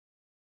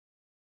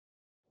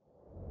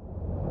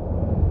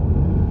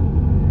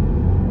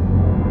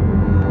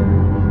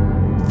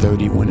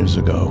30 winters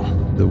ago,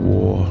 the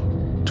war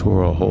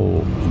tore a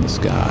hole in the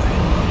sky.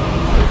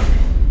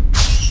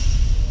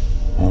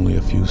 Only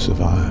a few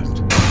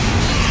survived.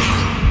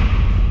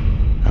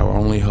 Our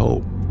only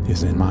hope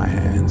is in my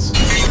hands.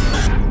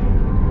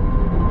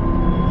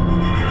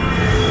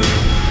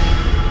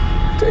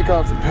 Take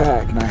off the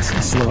pack, nice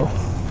and slow.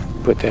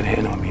 Put that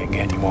hand on me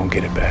again, you won't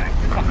get it back.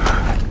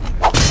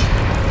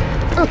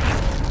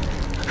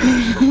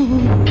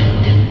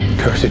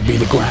 Cursed be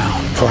the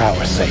ground for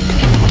our sake.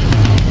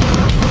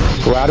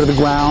 For out of the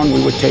ground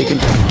we were taken,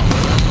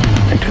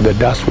 and to the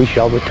dust we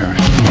shall return.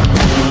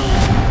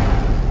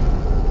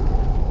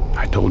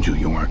 I told you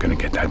you weren't gonna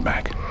get that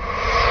back.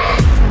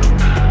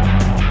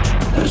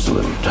 This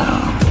little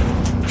town,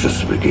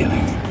 just the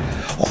beginning.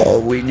 All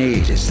we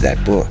need is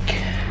that book.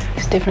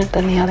 He's different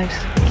than the others.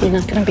 You're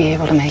not going to be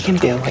able to make him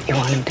do what you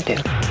want him to do.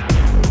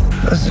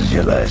 This is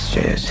your last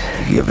chance.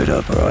 Give it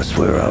up or I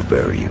swear I'll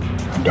bury you.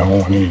 I don't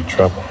want any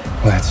trouble.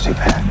 Well, that's too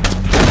bad.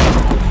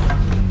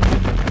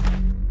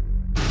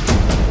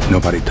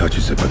 Nobody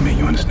touches it but me,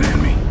 you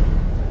understand me?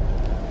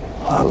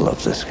 I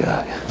love this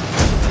guy.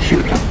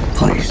 Shoot him,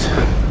 please.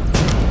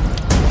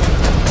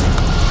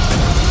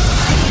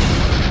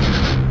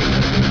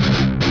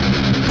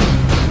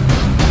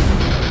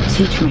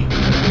 Teach me.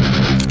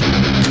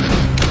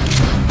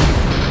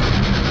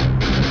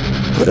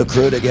 Put a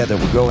crew together.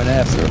 We're going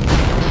after him.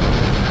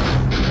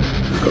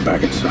 Let's go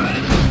back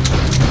inside.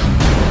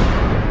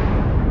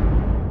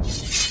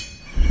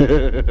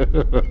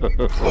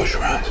 Close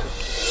your eyes.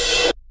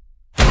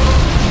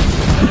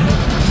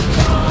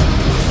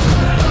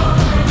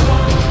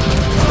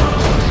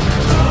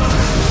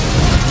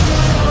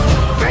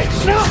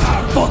 It's not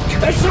a book!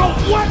 It's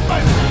a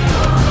weapon!